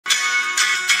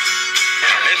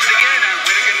Missed again, and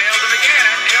Whittaker nailed him again,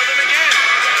 and nailed him again.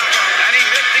 And he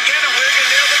missed again, and Whittaker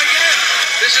nailed him again.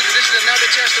 This is another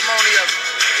testimony of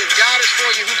if God is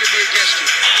for you, who can be against you?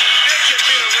 This could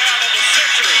be the round of the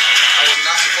century. I was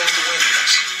not supposed to win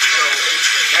this. So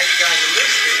now you guys are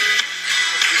listening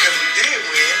because we did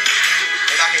win,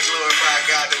 and I can glorify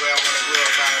God the way I want to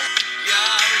glorify Him.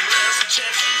 God bless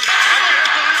Texas. I can't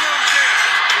believe what I'm seeing.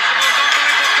 It's the most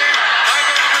unbelievable thing I've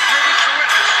ever been privileged to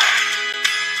witness.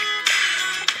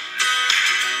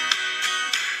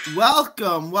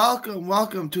 Welcome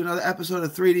to another episode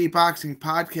of 3D Boxing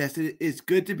Podcast. It is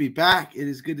good to be back.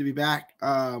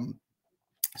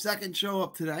 Second show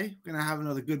up today. We're gonna have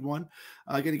another good one.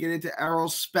 Gonna get into Errol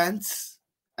Spence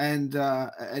and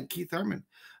Keith Thurman.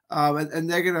 And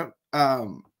they're gonna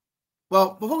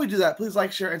well, before we do that, please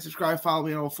like, share, and subscribe. Follow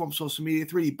me on all forms of social media,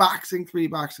 3D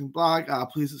Boxing blog.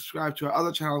 Please subscribe to our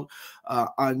other channel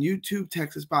on YouTube,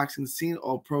 Texas Boxing Scene.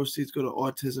 All proceeds go to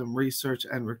autism research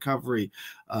and recovery.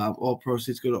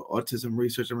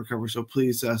 So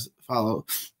please follow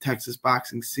Texas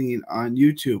Boxing Scene on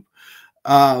YouTube.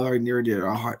 Very near and dear to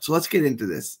our heart. So let's get into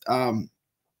this.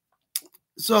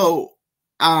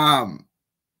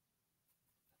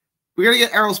 We're going to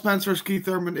get Errol Spence versus Keith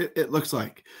Thurman, it looks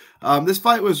like. This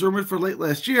fight was rumored for late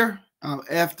last year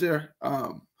after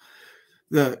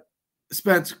the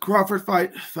Spence-Crawford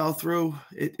fight fell through.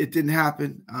 It didn't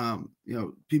happen.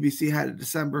 PBC had a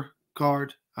December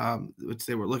card, which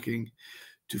they were looking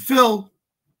to fill.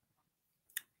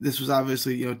 This was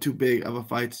obviously, too big of a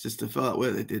fight just to fill it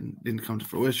with. It didn't come to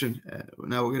fruition.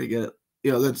 Now we're going to get it.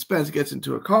 Then Spence gets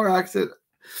into a car accident.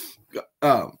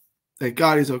 Thank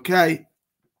God he's okay.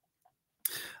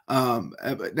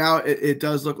 But now it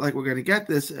does look like we're going to get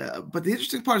this. But the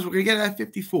interesting part is we're going to get it at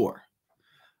 54,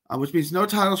 which means no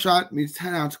title shot, means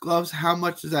 10-ounce gloves. How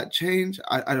much does that change?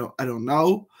 I don't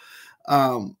know.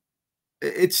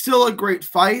 It's still a great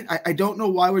fight. I don't know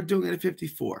why we're doing it at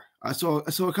 54. So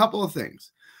a couple of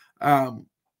things. The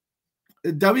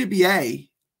WBA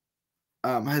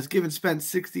has given Spence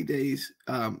 60 days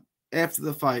after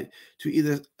the fight to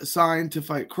either sign to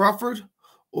fight Crawford,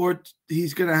 or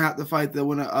he's going to have to fight the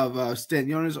winner of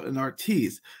Stanionis and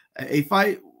Ortiz. A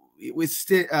fight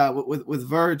with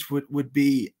Verge would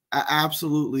be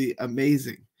absolutely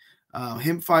amazing.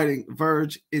 Him fighting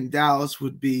Verge in Dallas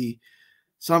would be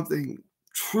something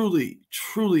truly,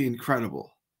 truly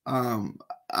incredible. I'm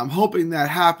hoping that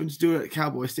happens. Do it at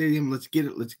Cowboy Stadium. Let's get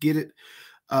it.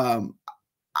 I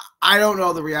don't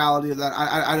know the reality of that.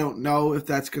 I don't know if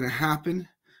that's going to happen.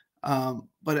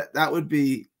 But that would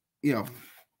be,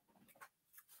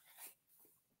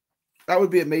 that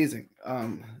would be amazing.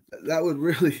 That would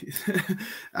really,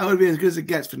 that would be as good as it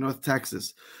gets for North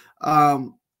Texas.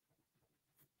 My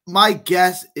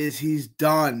guess is he's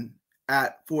done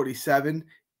at 47.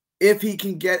 If he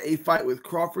can get a fight with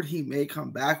Crawford, he may come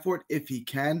back for it if he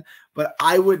can. But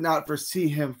I would not foresee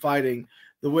him fighting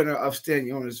the winner of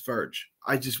Stanionis Verge.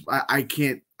 I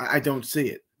can't. I don't see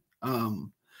it.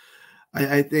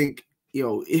 I think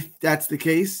if that's the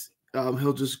case,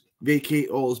 he'll just vacate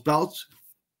all his belts,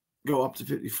 go up to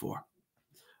 54.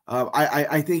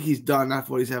 I think he's done at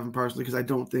 47 personally, because I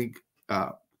don't think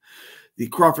the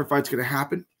Crawford fight's going to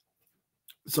happen.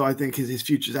 So I think his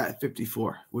future's at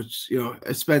 54, which,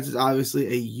 Spence is obviously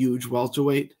a huge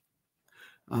welterweight.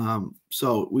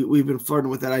 So we've been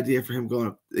flirting with that idea for him going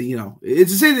up.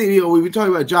 It's the same thing. We've been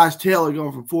talking about Josh Taylor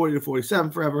going from 40 to 47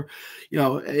 forever.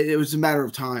 It was a matter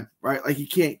of time, right? Like, he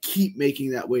can't keep making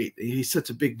that weight. He's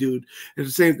such a big dude. It's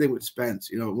the same thing with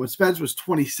Spence. When Spence was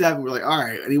 27, we're like, all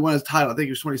right, and he won his title. I think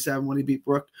he was 27 when he beat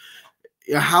Brook.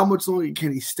 How much longer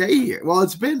can he stay here? Well,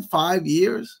 it's been 5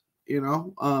 years.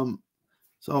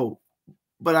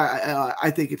 But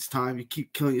I think it's time. You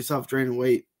keep killing yourself, draining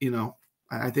weight.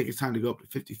 I think it's time to go up to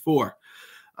 54.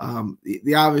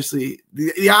 The obvious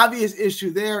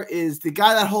issue there is the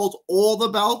guy that holds all the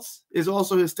belts is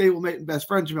also his stablemate and best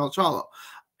friend, Jamel Charlo.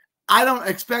 I don't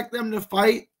expect them to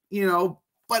fight,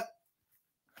 but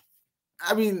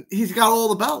I mean, he's got all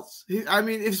the belts.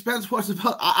 If Spence wants the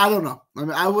belt, I don't know.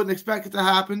 I wouldn't expect it to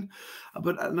happen,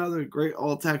 but another great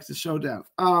all-Texas showdown.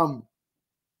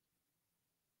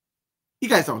 You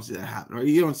guys don't see that happen, right?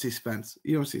 You don't see Spence.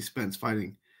 You don't see Spence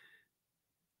fighting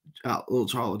little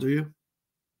Charlo, do you?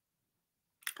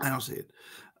 I don't see it.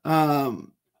 I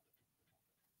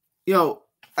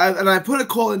put a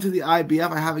call into the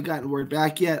IBF. I haven't gotten word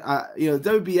back yet.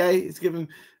 WBA is giving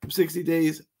him 60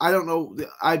 days. I don't know the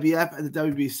IBF and the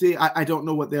WBC. I don't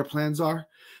know what their plans are.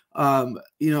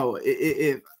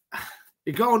 If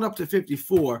you're going up to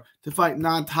 54 to fight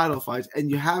non-title fights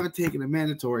and you haven't taken a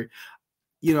mandatory,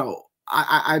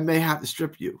 I may have to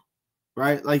strip you.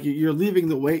 right? Like you're leaving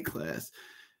the weight class.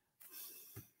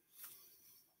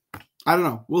 I don't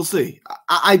know. We'll see.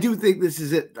 I do think this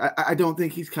is it. I don't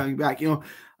think he's coming back. None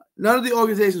of the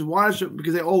organizations want to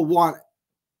because they all want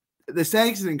the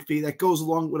sanctioning fee that goes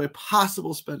along with a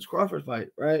possible Spence Crawford fight,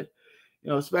 right?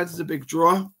 Spence is a big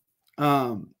draw.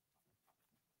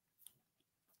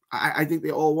 I think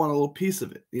they all want a little piece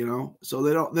of it, So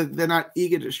they're not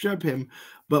eager to strip him,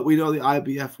 but we know the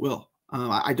IBF will.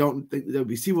 I don't think the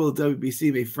WBC will. The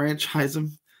WBC may franchise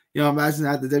him. Imagine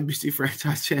that the WBC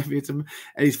franchise champions him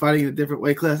and he's fighting in a different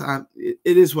weight class. It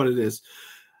is what it is.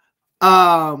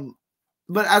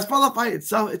 But as for the fight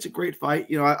itself, it's a great fight.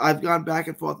 I've gone back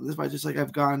and forth on this fight, just like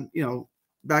I've gone,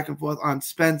 back and forth on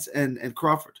Spence and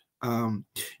Crawford.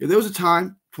 There was a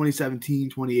time, 2017,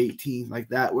 2018, like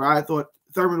that, where I thought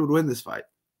Thurman would win this fight.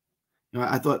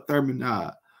 I thought Thurman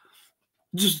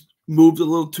just moved a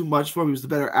little too much for him. He was the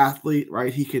better athlete,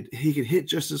 right? He could hit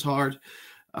just as hard.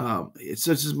 It's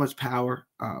just as much power.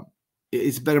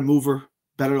 He's a better mover,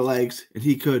 better legs, and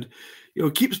he could,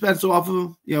 keep Spence off of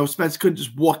him. Spence couldn't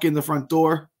just walk in the front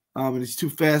door, and he's too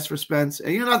fast for Spence.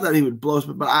 And not that he would blow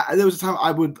Spence, but there was a time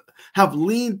I would have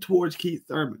leaned towards Keith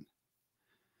Thurman.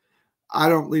 I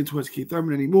don't lean towards Keith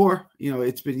Thurman anymore.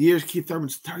 It's been years. Keith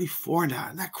Thurman's 34 now.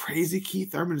 Isn't that crazy?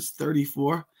 Keith Thurman is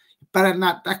 34. You better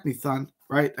not duck me, son,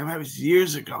 right? I mean, it was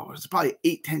years ago. It was probably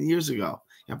 8-10 years ago.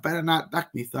 You better not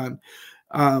duck me, son.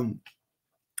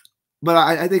 But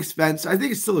I think Spence, I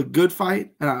think it's still a good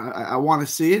fight, and I want to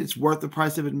see it. It's worth the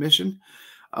price of admission,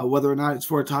 whether or not it's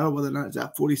for a title, whether or not it's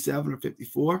at 47 or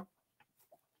 54.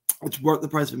 It's worth the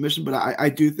price of admission, but I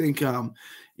do think Thurman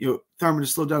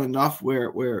has slowed down enough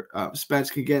where Spence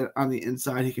can get on the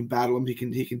inside. He can battle him.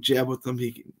 He can jab with him.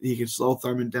 He can slow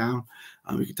Thurman down.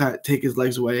 He can take his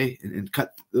legs away and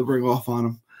cut the ring off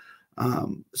on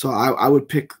him. So I would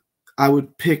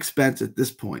pick Spence at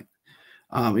this point.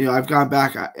 I've gone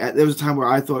back. There was a time where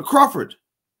I thought Crawford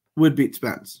would beat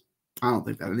Spence. I don't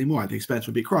think that anymore. I think Spence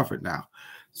would beat Crawford now.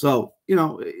 So,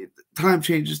 time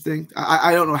changes things.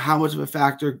 I don't know how much of a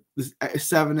factor this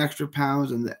 7 extra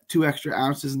pounds and the 2 extra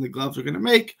ounces in the gloves are going to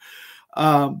make.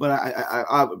 But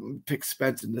I would pick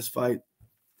Spence in this fight.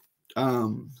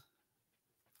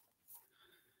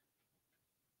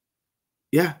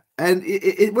 Yeah. And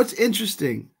what's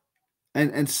interesting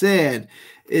and sad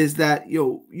is that,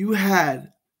 you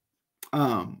had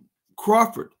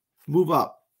Crawford move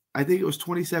up. I think it was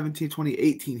 2017,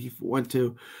 2018. He went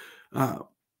to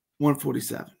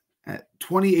 147 at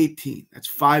 2018. That's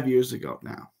 5 years ago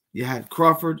now. You had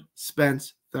Crawford,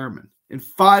 Spence, Thurman. In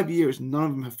 5 years, none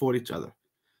of them have fought each other.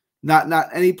 Not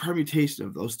any permutation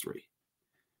of those three.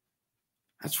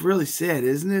 That's really sad,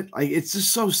 isn't it? Like, it's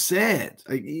just so sad.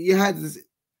 Like, you had this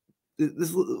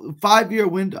 5-year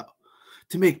window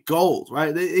to make gold,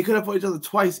 right? They could have fought each other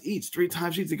twice each, 3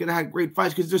 times each. They could have had great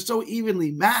fights because they're so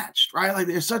evenly matched, right? Like,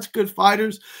 they're such good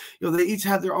fighters. They each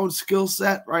have their own skill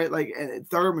set, right? Like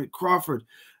Thurman, Crawford,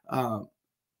 and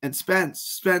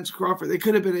Spence, Crawford. They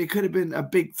could have been a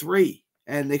big three,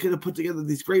 and they could have put together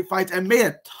these great fights and made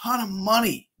a ton of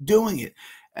money doing it.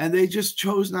 And they just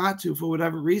chose not to for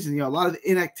whatever reason. A lot of the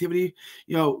inactivity.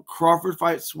 Crawford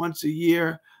fights once a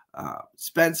year.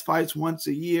 Spence fights once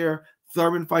a year.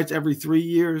 Thurman fights every 3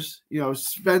 years.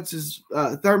 Spence's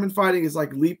Thurman fighting is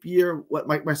like leap year. What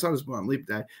my son is born on leap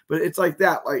day, but it's like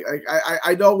that. Like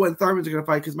I know when Thurman's going to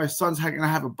fight because my son's going to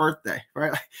have a birthday,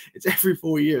 right? Like, it's every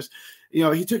 4 years.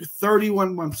 He took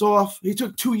 31 months off. He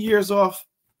took 2 years off.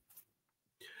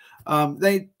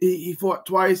 Then he fought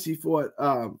twice. He fought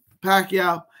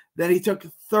Pacquiao. Then he took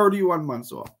 31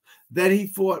 months off. Then he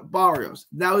fought Barrios.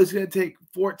 Now he's going to take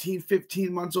 14,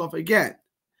 15 months off again.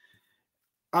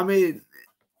 I mean,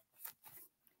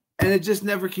 and it just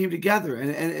never came together, and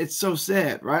it's so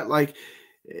sad, right? Like,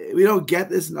 we don't get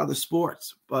this in other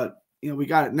sports, but we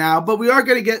got it now. But we are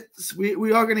going to get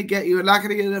you're not going to get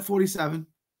it at 47,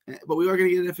 but we are going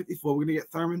to get it at 54. We're going to get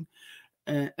Thurman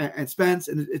and Spence,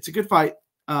 and it's a good fight.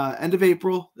 End of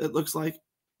April, it looks like.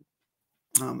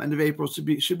 End of April should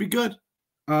be good.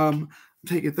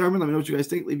 Take it, Thurman. Let me know what you guys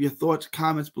think. Leave your thoughts,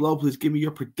 comments below. Please give me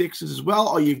your predictions as well.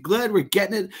 Are you glad we're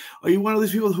getting it? Are you one of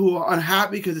these people who are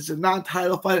unhappy because it's a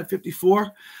non-title fight at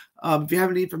 54? If you have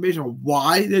any information on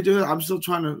why they're doing it, I'm still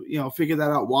trying to, figure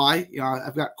that out. Why?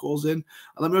 I've got calls in.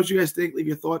 Let me know what you guys think. Leave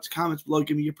your thoughts, comments below.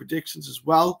 Give me your predictions as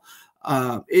well.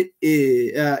 It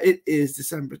is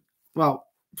December. Well,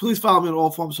 please follow me on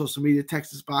all forms of social media.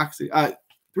 Texas Boxing.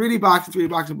 3D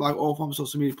Boxing Blog, all forms of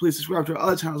social media. Please subscribe to our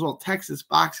other channel as well, Texas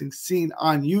Boxing Scene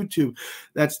on YouTube.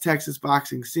 That's Texas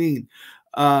Boxing Scene.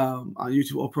 on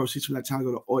YouTube. All proceeds from that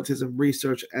channel go to Autism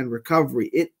Research and Recovery.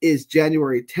 It is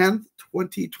January 10th,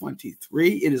 2023.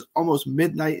 It is almost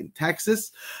midnight in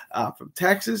Texas. From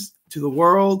Texas to the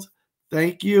world,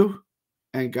 thank you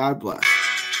and God bless.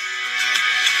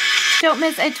 Don't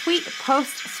miss a tweet,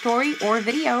 post, story, or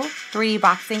video. 3D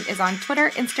Boxing is on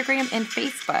Twitter, Instagram, and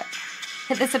Facebook.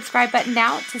 Hit the subscribe button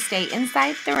now to stay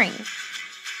inside the ring.